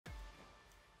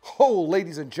Oh,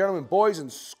 ladies and gentlemen, boys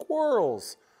and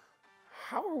squirrels,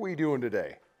 how are we doing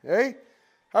today? Hey,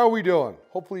 how are we doing?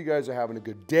 Hopefully you guys are having a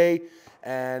good day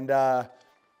and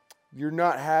you're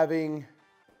not having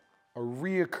a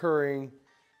reoccurring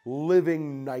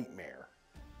living nightmare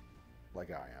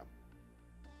like I am.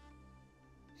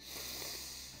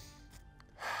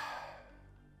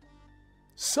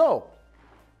 So,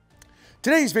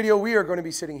 today's video, we are going to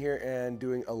be sitting here and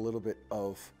doing a little bit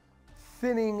of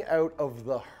thinning out of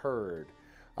the herd.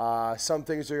 Some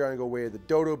things are going to go away to the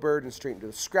dodo bird and straight into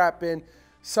the scrap bin.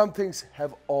 Some things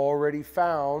have already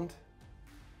found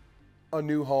a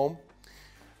new home.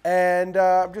 And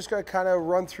I'm just going to kind of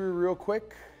run through real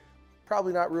quick.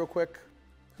 Probably not real quick.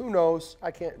 Who knows?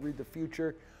 I can't read the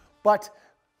future. But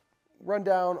run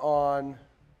down on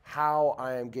how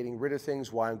I am getting rid of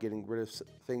things, why I'm getting rid of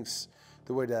things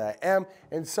the way that I am,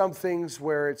 and some things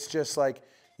where it's just like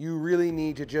you really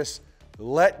need to just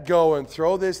let go and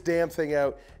throw this damn thing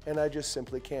out, and I just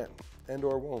simply can't and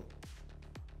or won't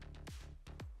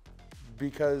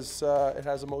because it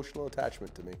has emotional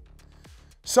attachment to me.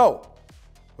 So,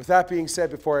 with that being said,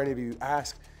 before any of you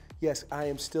ask, yes, I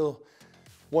am still,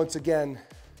 once again,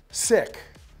 sick.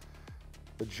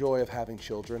 The joy of having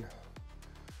children.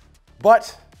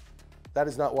 But that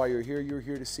is not why you're here. You're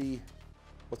here to see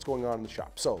what's going on in the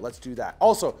shop. So let's do that.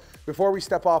 Also, before we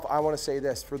step off, I want to say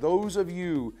this. For those of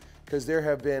you, because there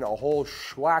have been a whole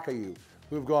schwack of you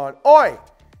who have gone, oi,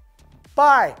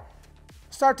 bye,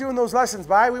 start doing those lessons,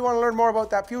 bye. We want to learn more about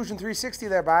that Fusion 360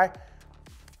 there, bye.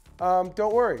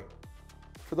 Don't worry.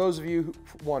 For those of you,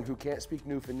 who can't speak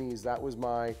Newfoundlandese, that was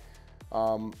my,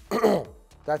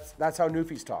 that's how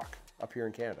Newfies talk up here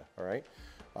in Canada, all right?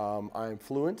 I'm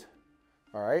fluent,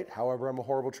 all right? However, I'm a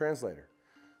horrible translator,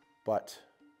 but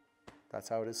that's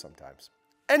how it is sometimes.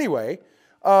 Anyway,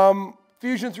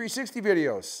 Fusion 360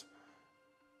 videos,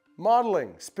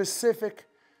 modeling, specific,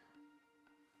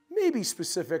 maybe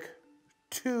specific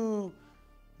to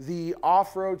the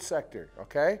off-road sector,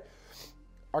 okay,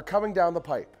 are coming down the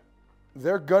pipe.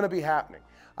 They're gonna be happening.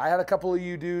 I had a couple of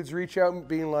you dudes reach out and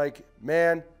being like,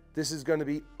 man, this is gonna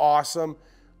be awesome.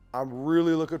 I'm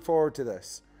really looking forward to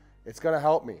this. It's gonna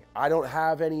help me. I don't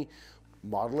have any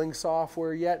modeling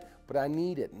software yet, but I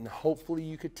need it, and hopefully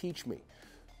you could teach me.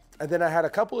 And then I had a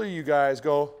couple of you guys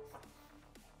go,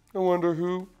 I wonder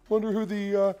who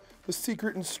the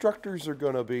secret instructors are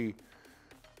gonna be.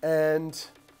 And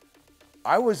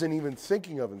I wasn't even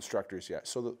thinking of instructors yet.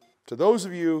 So to those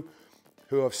of you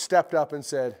who have stepped up and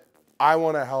said, I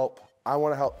wanna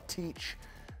help teach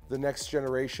the next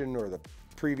generation or the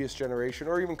previous generation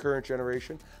or even current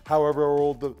generation, however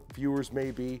old the viewers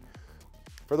may be.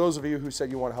 For those of you who said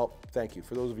you want to help, thank you.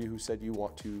 For those of you who said you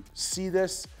want to see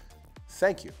this,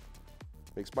 thank you.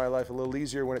 Makes my life a little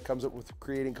easier when it comes up with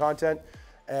creating content,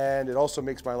 and it also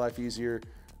makes my life easier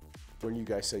when you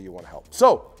guys say you want to help.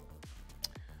 So,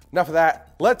 enough of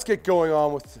that. Let's get going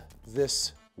on with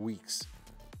this week's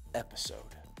episode.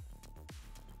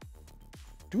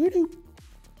 Do-we-do.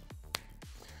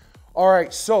 All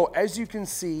right, so as you can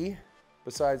see,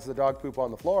 besides the dog poop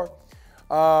on the floor,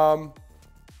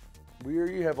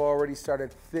 we have already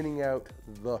started thinning out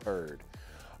the herd.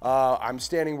 I'm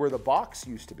standing where the box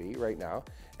used to be right now,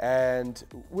 and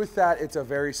with that, it's a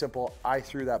very simple, I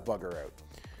threw that bugger out.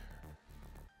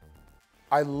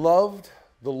 I loved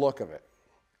the look of it,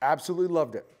 absolutely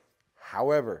loved it.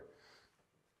 However,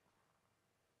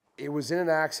 it was in an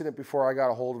accident before I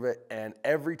got a hold of it, and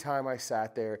every time I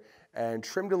sat there and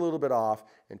trimmed a little bit off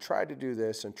and tried to do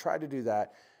this and tried to do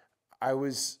that, I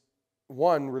was,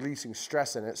 one, releasing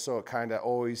stress in it, so it kind of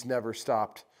always never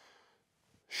stopped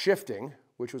shifting,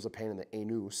 which was a pain in the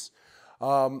anus.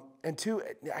 And two,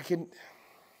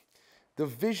 the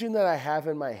vision that I have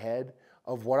in my head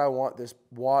of what I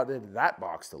wanted that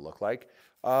box to look like,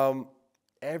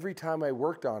 every time I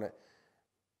worked on it,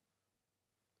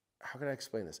 how can I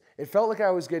explain this? It felt like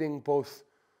I was getting both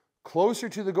closer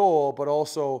to the goal, but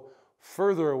also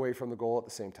further away from the goal at the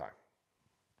same time.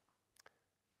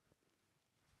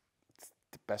 It's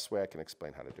the best way I can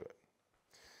explain how to do it.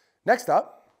 Next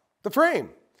up, the frame.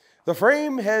 The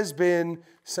frame has been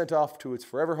sent off to its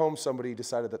forever home. Somebody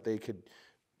decided that they could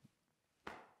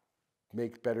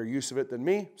make better use of it than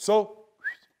me, so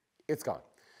it's gone.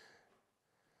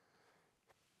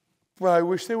 Well, I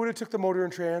wish they would have took the motor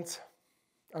and trans.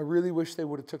 I really wish they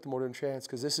would have took the motor and trans,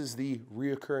 because this is the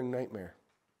reoccurring nightmare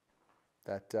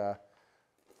that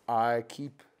I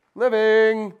keep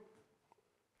living,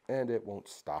 and it won't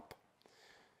stop.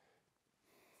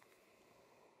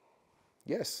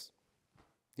 Yes,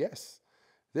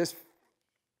 this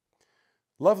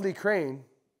lovely crane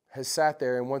has sat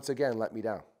there and once again let me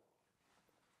down.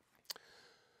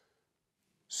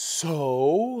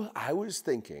 So I was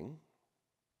thinking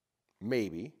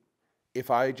maybe if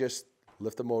I just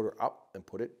lift the motor up and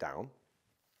put it down,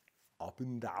 up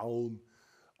and down,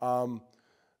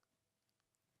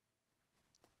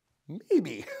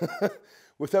 maybe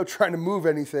without trying to move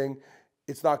anything,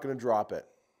 it's not going to drop it.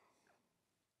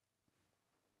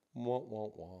 Wah, wah,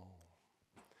 wah.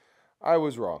 I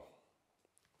was wrong.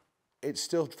 It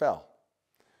still fell.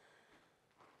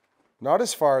 Not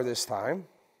as far this time,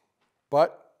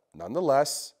 but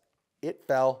nonetheless, it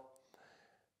fell.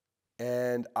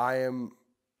 And I am,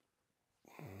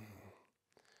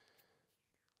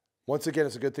 once again,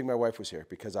 it's a good thing my wife was here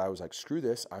because I was like, screw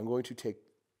this. I'm going to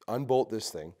unbolt this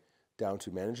thing down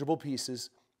to manageable pieces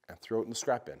and throw it in the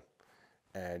scrap bin.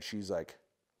 And she's like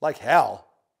hell?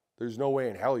 There's no way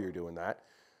in hell you're doing that.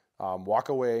 Walk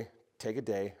away, take a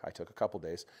day. I took a couple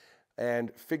days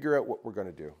and figure out what we're going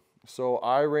to do. So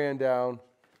I ran down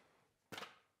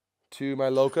to my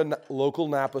local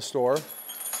Napa store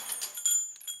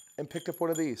and picked up one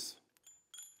of these.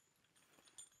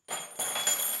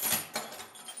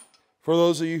 For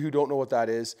those of you who don't know what that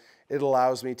is, it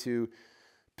allows me to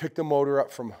pick the motor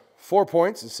up from 4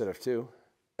 points instead of 2.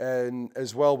 And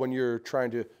as well, when you're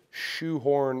trying to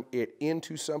shoehorn it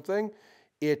into something,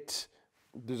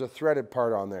 there's a threaded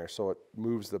part on there, so it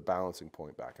moves the balancing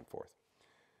point back and forth.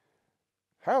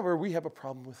 However, we have a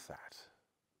problem with that.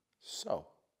 So,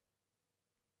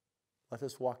 let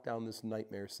us walk down this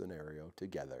nightmare scenario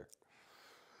together.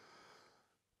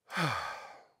 All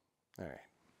right.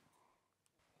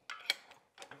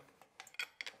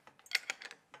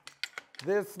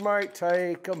 This might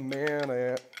take a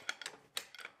minute.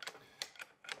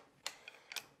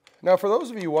 Now, for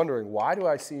those of you wondering, why do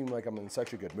I seem like I'm in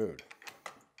such a good mood?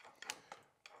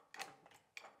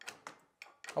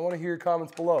 I want to hear your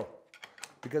comments below,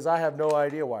 because I have no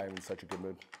idea why I'm in such a good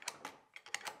mood.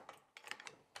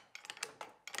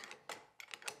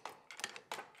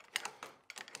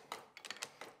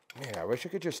 Man, I wish I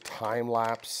could just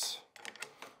time-lapse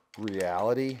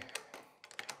reality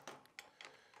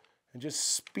and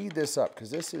just speed this up,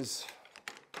 because this is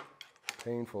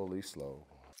painfully slow.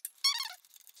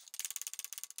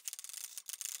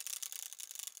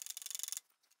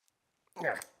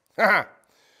 Yeah.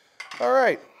 All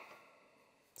right.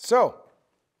 So,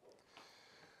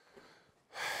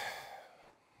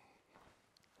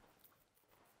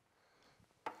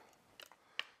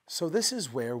 this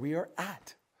is where we are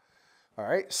at. All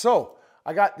right. So,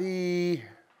 I got the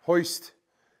hoist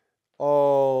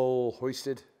all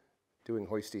hoisted, doing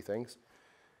hoisty things.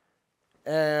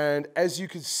 And as you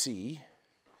can see,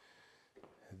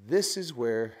 this is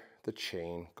where the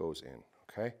chain goes in,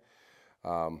 okay?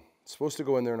 It's supposed to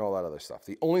go in there and all that other stuff.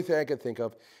 The only thing I could think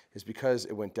of is because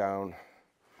it went down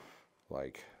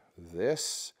like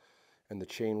this and the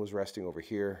chain was resting over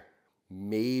here.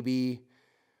 Maybe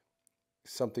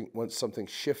once something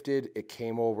shifted, it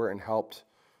came over and helped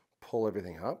pull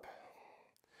everything up.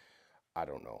 I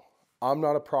don't know. I'm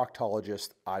not a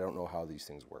proctologist. I don't know how these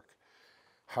things work.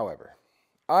 However,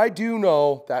 I do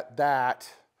know that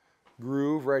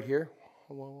groove right here,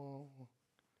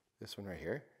 this one right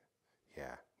here,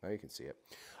 yeah, now you can see it,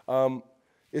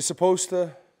 is supposed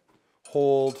to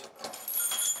hold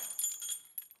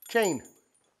chain.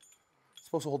 It's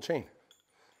supposed to hold chain.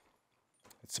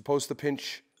 It's supposed to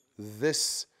pinch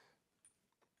this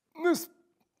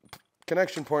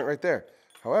connection point right there.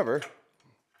 However,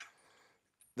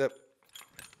 oh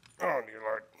dear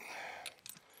Lord.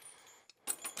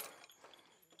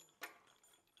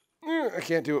 I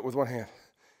can't do it with one hand.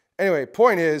 Anyway,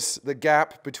 point is the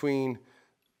gap between,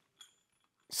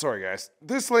 sorry guys,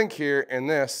 this link here and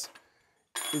this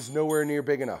is nowhere near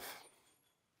big enough.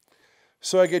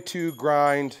 So I get to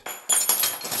grind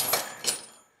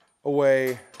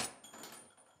away.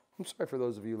 I'm sorry for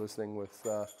those of you listening with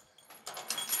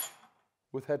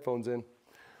headphones in.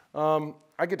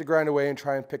 I get to grind away and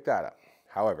try and pick that up.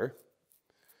 However,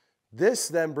 this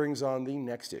then brings on the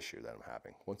next issue that I'm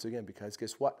having. Once again, because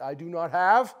guess what? I do not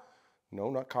have, no,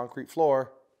 not concrete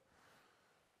floor.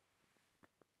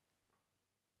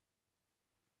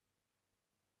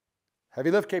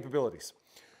 Heavy lift capabilities.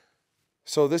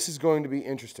 So this is going to be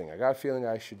interesting. I got a feeling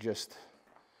I should just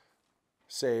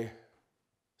say,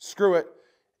 screw it,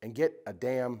 and get a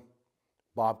damn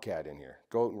Bobcat in here.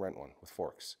 Go out and rent one with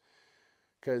forks.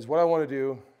 Because what I want to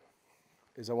do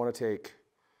is I want to take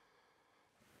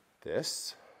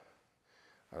this,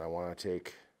 and I want to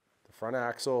take the front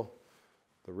axle,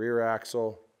 the rear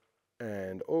axle,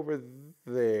 and over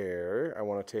there I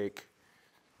want to take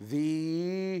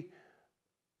the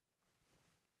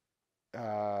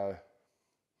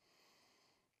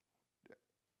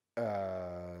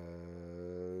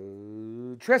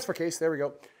transfer case, there we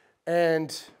go,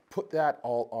 and put that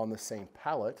all on the same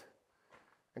pallet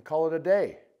and call it a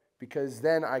day, because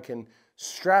then I can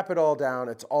strap it all down,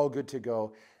 it's all good to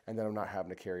go, and then I'm not having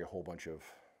to carry a whole bunch of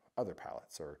other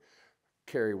pallets or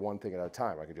carry one thing at a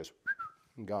time. I can just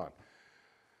gone.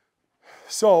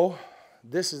 So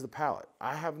this is the pallet.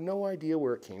 I have no idea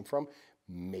where it came from.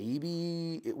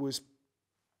 Maybe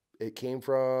it came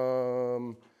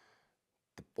from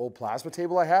the old plasma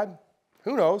table I had.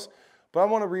 Who knows? But I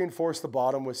want to reinforce the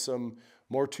bottom with some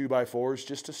more 2x4s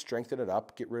just to strengthen it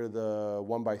up, get rid of the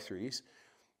 1x3s,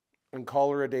 and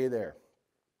call her a day there.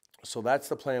 So that's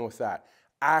the plan with that.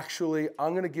 Actually,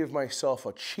 I'm going to give myself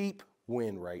a cheap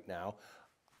win right now.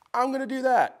 I'm going to do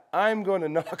that. I'm going to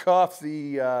knock off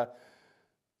the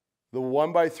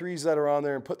 1x3s that are on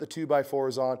there and put the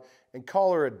 2x4s on and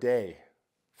call her a day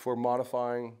for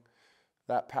modifying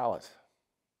that pallet.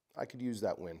 I could use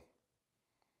that win.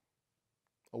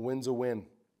 A win's a win,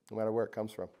 no matter where it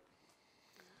comes from.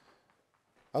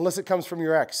 Unless it comes from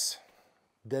your ex,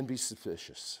 then be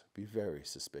suspicious. Be very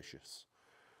suspicious.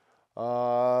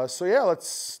 So yeah,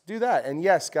 let's do that. And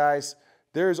yes, guys,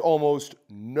 there's almost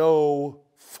no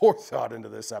forethought into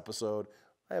this episode.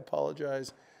 I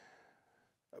apologize,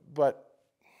 but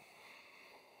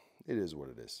it is what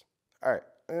it is. All right,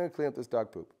 I'm going to clean up this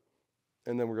dog poop,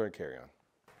 and then we're going to carry on.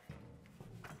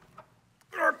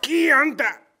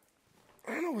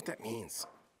 I don't know what that means.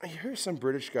 I hear some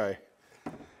British guy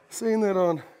saying that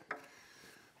on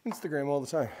Instagram all the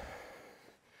time.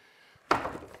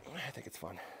 I think it's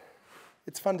fun.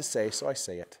 It's fun to say, so I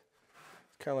say it.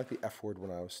 It's kind of like the F word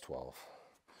when I was 12.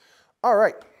 All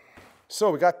right, so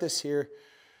we got this here.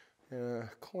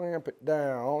 Clamp it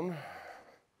down.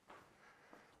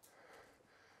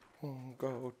 Won't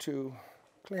go to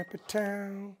clamp it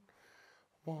down.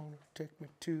 Won't take me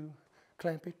to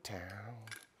clamp it down.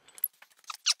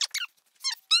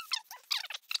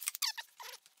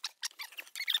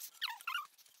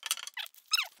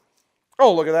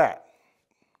 Oh, look at that.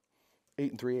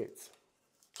 8 3/8.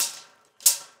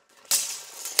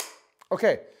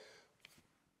 Okay,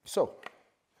 so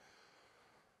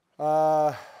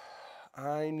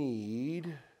I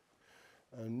need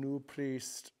a new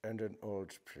priest and an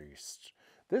old priest.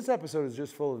 This episode is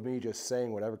just full of me just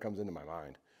saying whatever comes into my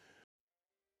mind.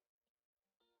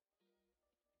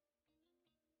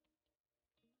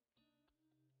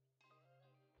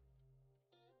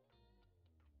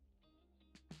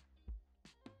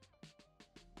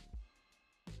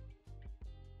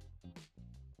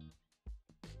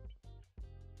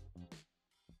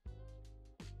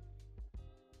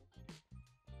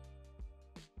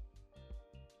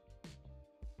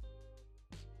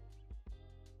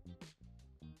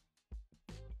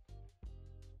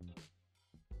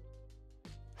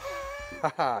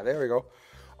 Haha, there we go.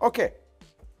 Okay,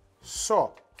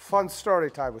 so fun story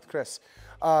time with Chris.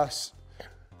 I'm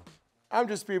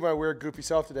just being my weird, goofy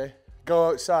self today. Go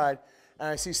outside, and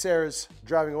I see Sarah's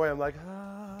driving away. I'm like,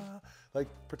 like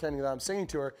pretending that I'm singing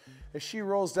to her. As she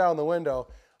rolls down the window,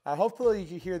 hopefully you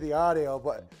can hear the audio,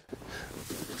 but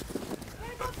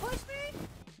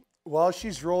while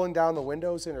she's rolling down the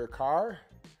windows in her car,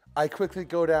 I quickly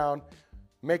go down,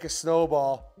 make a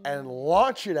snowball, and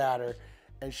launch it at her.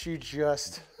 And she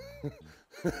just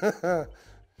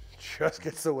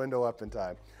gets the window up in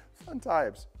time. Fun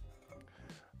times.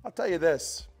 I'll tell you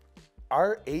this,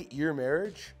 our 8-year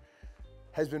marriage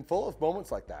has been full of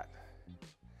moments like that.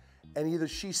 And either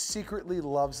she secretly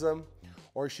loves them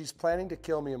or she's planning to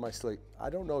kill me in my sleep.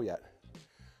 I don't know yet.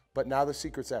 But now the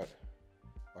secret's out.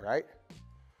 All right?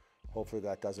 Hopefully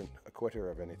that doesn't acquit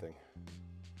her of anything.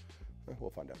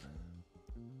 We'll find out.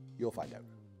 You'll find out.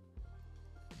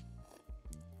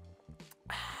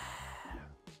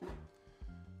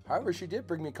 However, she did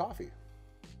bring me coffee.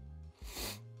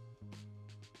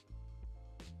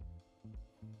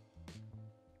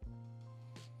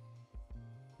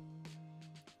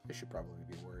 I should probably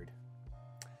be worried.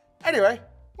 Anyway,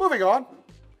 moving on.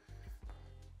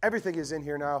 Everything is in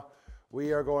here now.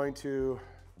 We are going to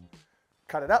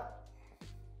cut it up,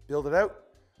 build it out,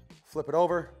 flip it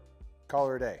over, call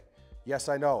it a day. Yes,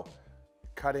 I know,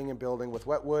 cutting and building with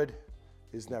wet wood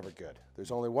is never good.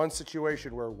 There's only one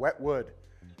situation where wet wood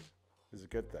is a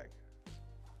good thing.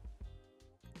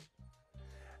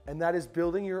 And that is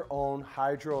building your own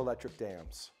hydroelectric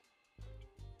dams.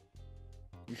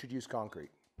 You should use concrete,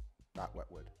 not wet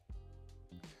wood.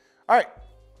 All right,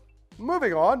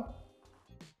 moving on.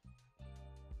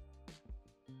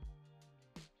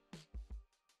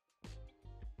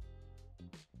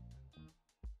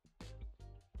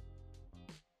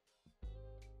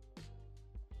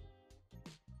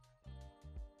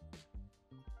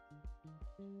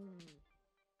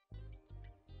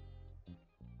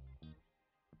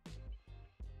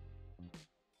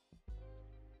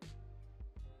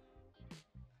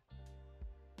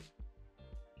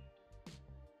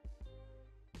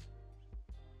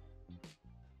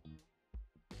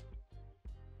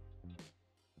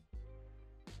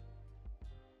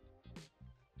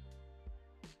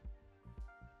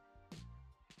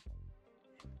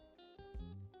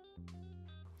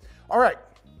 All right,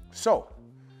 so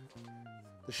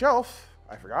the shelf,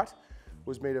 I forgot,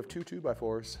 was made of 2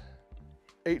 2x4s,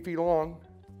 8 feet long,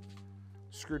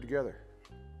 screwed together.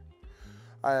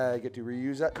 I get to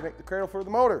reuse that to make the cradle for the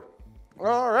motor.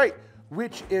 All right,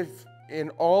 which if, in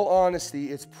all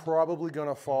honesty, it's probably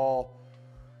gonna fall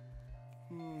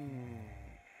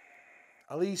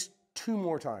at least 2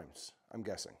 more times, I'm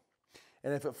guessing.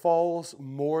 And if it falls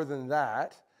more than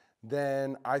that,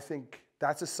 then I think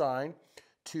that's a sign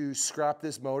to scrap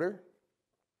this motor,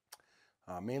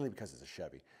 mainly because it's a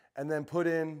Chevy, and then put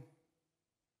in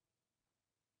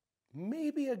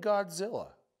maybe a Godzilla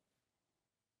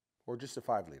or just a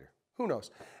 5-liter. Who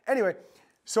knows? Anyway,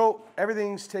 so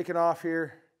everything's taken off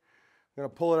here. I'm gonna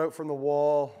pull it out from the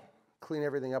wall, clean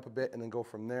everything up a bit, and then go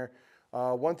from there.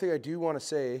 One thing I do want to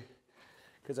say,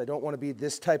 because I don't want to be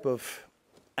this type of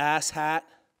ass hat.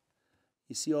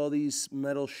 You see all these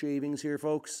metal shavings here,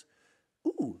 folks?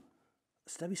 Ooh, a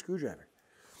stubby screwdriver.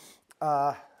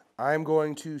 I'm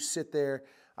going to sit there.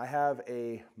 I have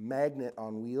a magnet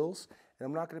on wheels, and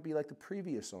I'm not going to be like the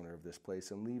previous owner of this place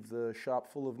and leave the shop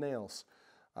full of nails.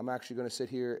 I'm actually going to sit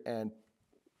here and,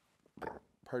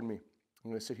 pardon me, I'm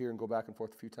going to sit here and go back and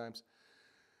forth a few times.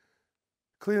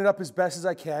 Clean it up as best as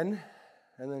I can,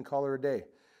 and then call her a day.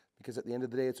 Because at the end of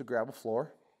the day, it's a gravel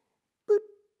floor. Boop.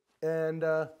 And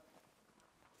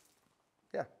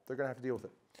yeah, they're going to have to deal with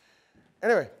it.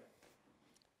 Anyway,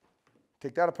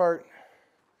 take that apart.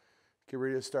 Get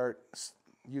ready to start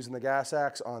using the gas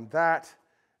axe on that.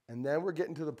 And then we're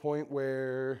getting to the point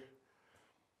where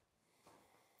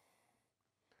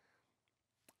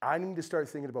I need to start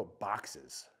thinking about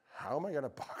boxes. How am I going to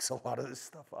box a lot of this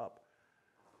stuff up?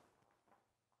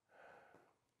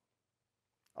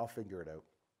 I'll figure it out.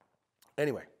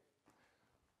 Anyway,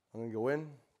 I'm going to go in,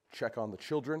 check on the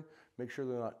children, make sure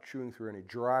they're not chewing through any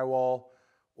drywall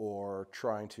or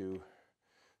trying to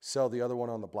sell the other one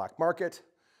on the black market.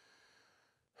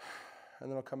 And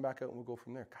then I'll come back out and we'll go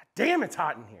from there. God damn, it's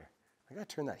hot in here. I got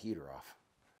to turn that heater off.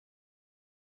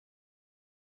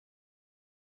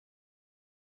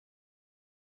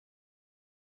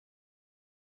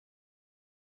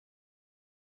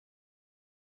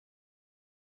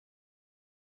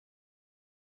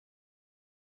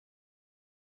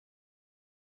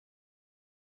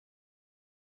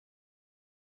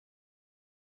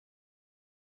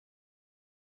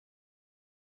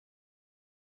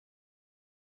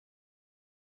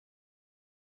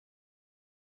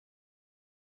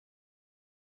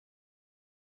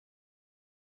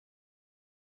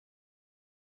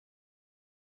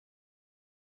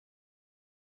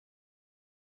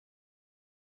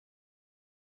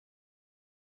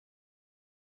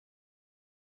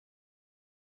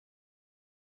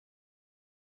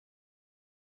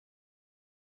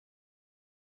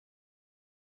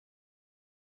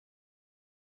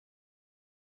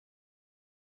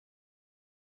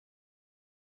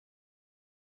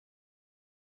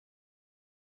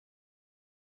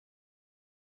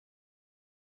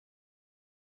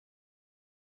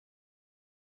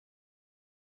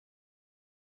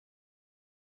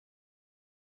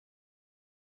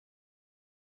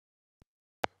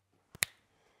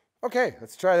 Okay,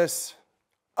 let's try this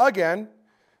again.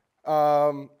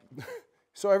 So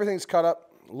everything's cut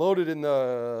up, loaded in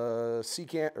the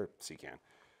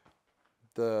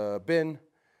the bin.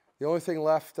 The only thing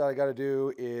left that I got to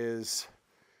do is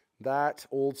that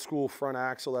old school front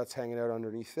axle that's hanging out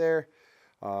underneath there.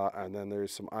 And then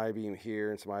there's some I-beam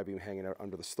here and some I-beam hanging out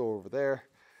under the stove over there.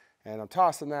 And I'm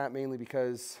tossing that mainly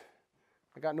because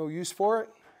I got no use for it.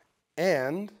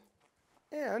 And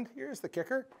here's the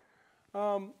kicker.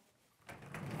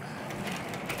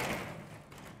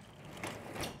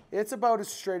 It's about as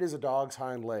straight as a dog's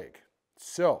hind leg.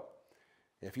 So,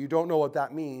 if you don't know what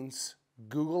that means,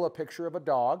 Google a picture of a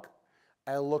dog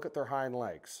and look at their hind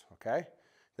legs, okay?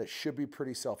 That should be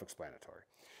pretty self-explanatory.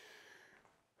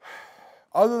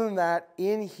 Other than that,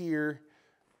 in here,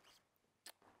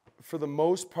 for the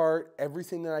most part,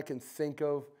 everything that I can think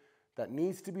of that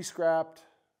needs to be scrapped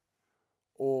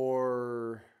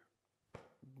or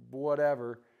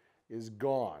whatever is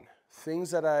gone.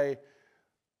 Things that I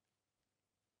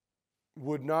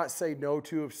would not say no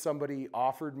to if somebody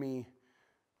offered me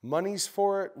monies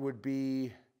for it would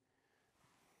be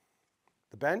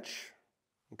the bench,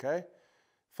 okay?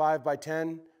 5 by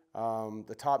 10.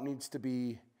 The top needs to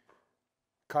be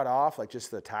cut off, like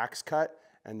just the tax cut,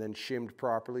 and then shimmed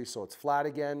properly so it's flat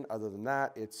again. Other than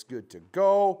that, it's good to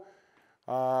go.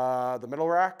 The metal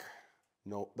rack.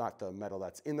 No, not the metal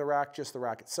that's in the rack, just the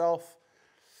rack itself.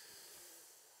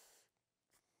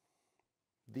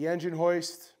 The engine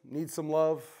hoist needs some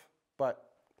love, but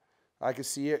I can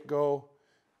see it go.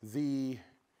 The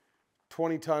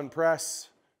 20-ton press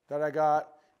that I got.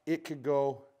 It could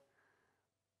go,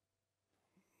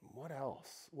 what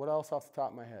else? What else off the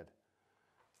top of my head?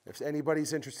 If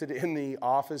anybody's interested in the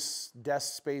office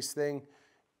desk space thing,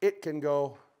 it can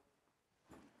go,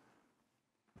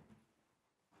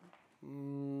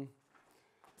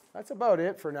 that's about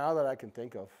it for now that I can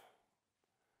think of.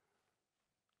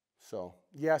 So,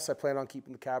 yes, I plan on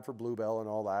keeping the cab for Bluebell and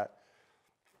all that.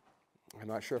 I'm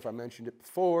not sure if I mentioned it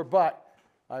before, but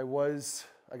I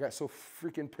got so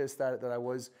freaking pissed at it that I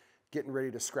was getting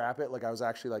ready to scrap it. Like I was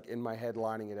actually like in my head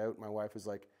lining it out. My wife was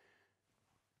like,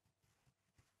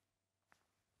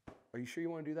 "Are you sure you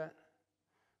want to do that?"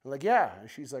 I'm like, "Yeah." And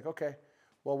she's like, "Okay,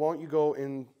 well, why don't you go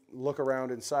and look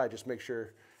around inside? Just make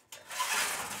sure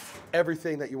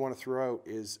everything that you want to throw out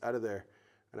is out of there."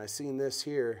 And I seen this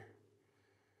here.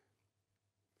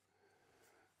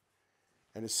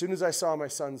 And as soon as I saw my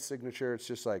son's signature, it's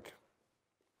just like,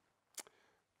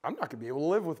 I'm not going to be able to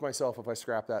live with myself if I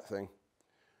scrap that thing.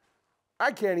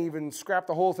 I can't even scrap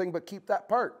the whole thing but keep that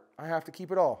part. I have to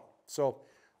keep it all. So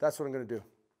that's what I'm going to do.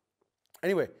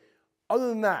 Anyway, other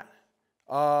than that,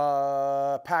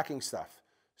 packing stuff.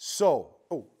 So,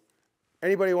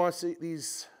 anybody wants to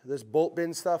this bolt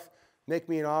bin stuff, make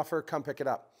me an offer, come pick it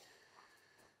up.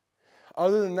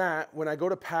 Other than that, when I go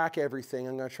to pack everything,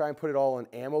 I'm going to try and put it all in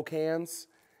ammo cans,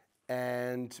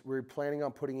 and we're planning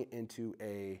on putting it into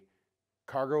a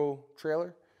cargo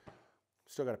trailer.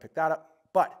 Still got to pick that up.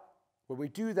 But when we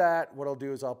do that, what I'll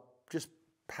do is I'll just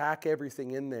pack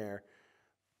everything in there,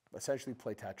 essentially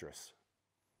play Tetris.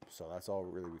 So that's all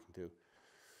really we can do.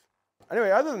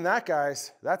 Anyway, other than that,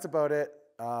 guys, that's about it.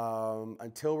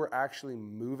 Until we're actually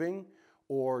moving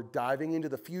or diving into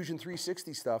the Fusion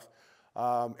 360 stuff,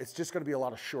 it's just going to be a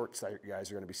lot of shorts that you guys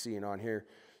are going to be seeing on here.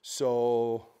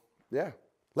 So, yeah.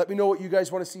 Let me know what you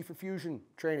guys want to see for Fusion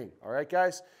training. All right,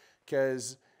 guys?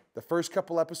 Because the first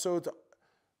couple episodes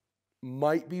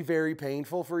might be very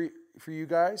painful for you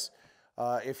guys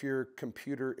if you're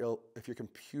computer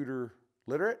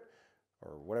literate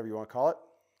or whatever you want to call it.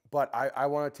 But I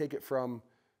want to take it from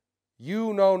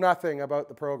you know nothing about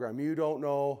the program. You don't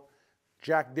know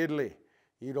jack diddly.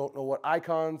 You don't know what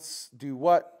icons do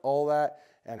what, all that.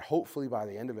 And hopefully by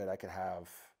the end of it, I could have,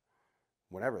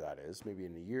 whenever that is, maybe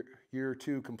in a year or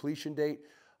two completion date,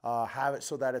 have it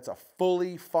so that it's a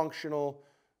fully functional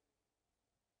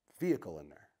vehicle in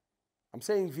there. I'm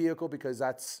saying vehicle because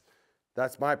that's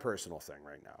my personal thing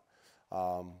right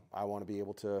now. I want to be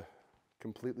able to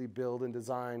completely build and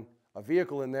design a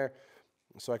vehicle in there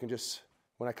so I can just,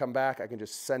 when I come back, I can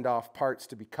just send off parts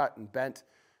to be cut and bent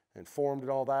and formed and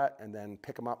all that, and then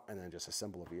pick them up and then just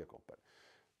assemble a vehicle. But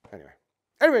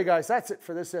anyway, guys, that's it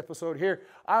for this episode here.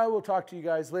 I will talk to you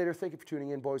guys later. Thank you for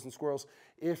tuning in, boys and squirrels.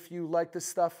 If you like this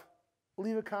stuff,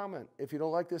 leave a comment. If you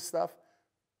don't like this stuff,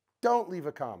 don't leave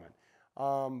a comment.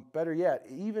 Better yet,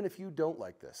 even if you don't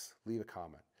like this, leave a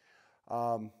comment.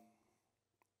 And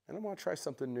I want to try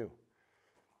something new.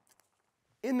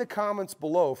 In the comments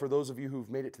below, for those of you who've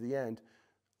made it to the end,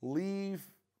 leave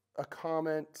a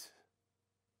comment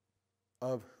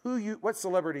of what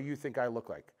celebrity you think I look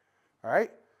like. All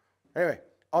right? Anyway,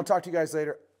 I'll talk to you guys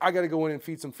later. I got to go in and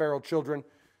feed some feral children.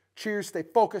 Cheers, stay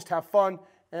focused, have fun,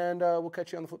 and we'll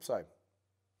catch you on the flip side.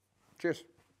 Cheers.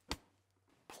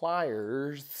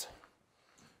 Pliers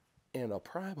and a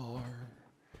pry bar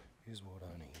is what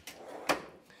I need.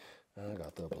 I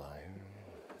got the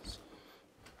pliers.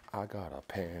 I got a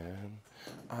pen.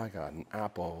 I got an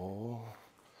apple.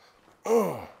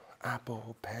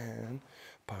 Apple pen.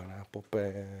 Pineapple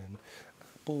pen.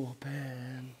 Apple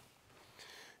pen.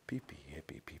 Pee pee,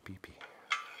 pee pee, pee pee.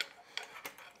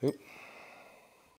 Oop.